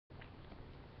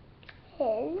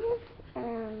Hej.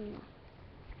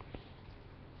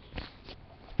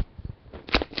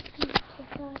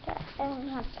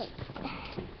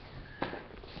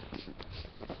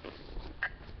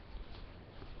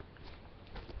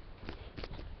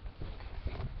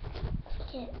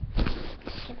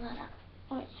 Ska bara...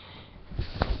 Oj.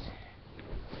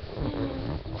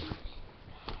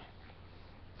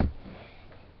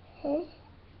 Hej.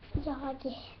 Jag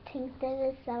tänkte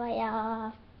visa vad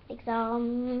jag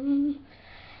liksom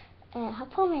har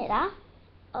på mig idag.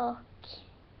 Och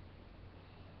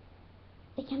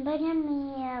vi kan börja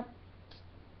med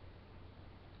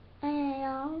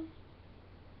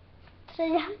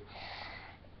tröjan.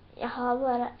 Jag har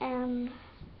bara en...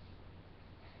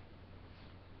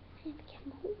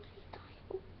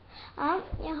 Ja,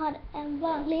 jag har en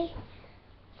vanlig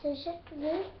t-shirt,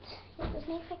 vit,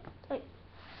 jättesnygg faktiskt. Oj.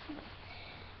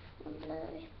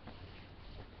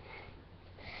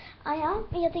 Ja,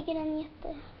 jag tycker den är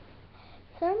jättefin.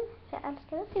 Jag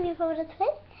älskar den, det är min favoritfärg.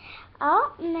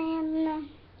 Ja, men...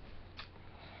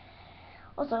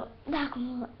 Och så, det här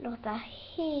kommer att låta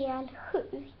helt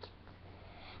sjukt.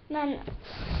 Men,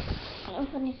 nu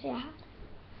får ni se här.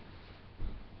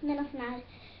 Mina såna här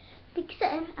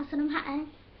byxor, alltså de här.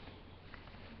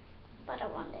 Bara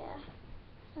vanliga.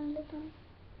 En liten...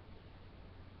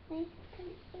 Nej,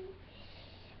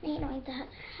 de är inte här.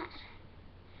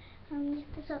 Han är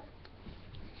jättesöt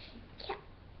katt.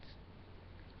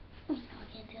 Jag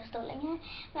kan inte stå längre.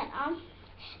 Men ja,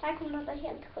 det här kommer att låta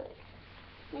helt sjukt.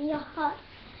 Men jag har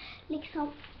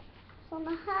liksom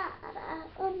såna här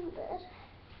under.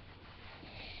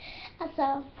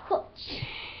 Alltså shorts.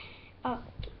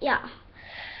 Och ja.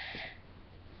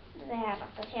 Det här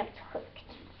låter helt sjukt.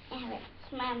 Jag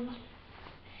vet, men...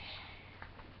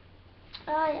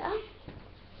 Ja.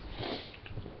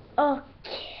 Och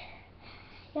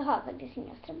jag har faktiskt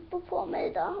inga strumpor på mig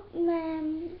idag.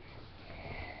 Men...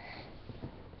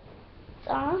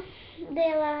 Ja,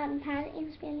 det var den här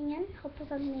inspelningen.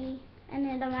 Hoppas att ni är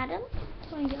nöjda med den.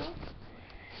 Som jag.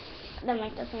 Den var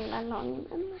inte så himla lång,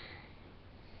 men...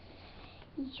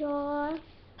 Ja...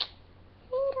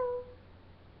 Hejdå!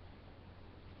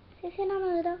 Ses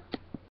igen då.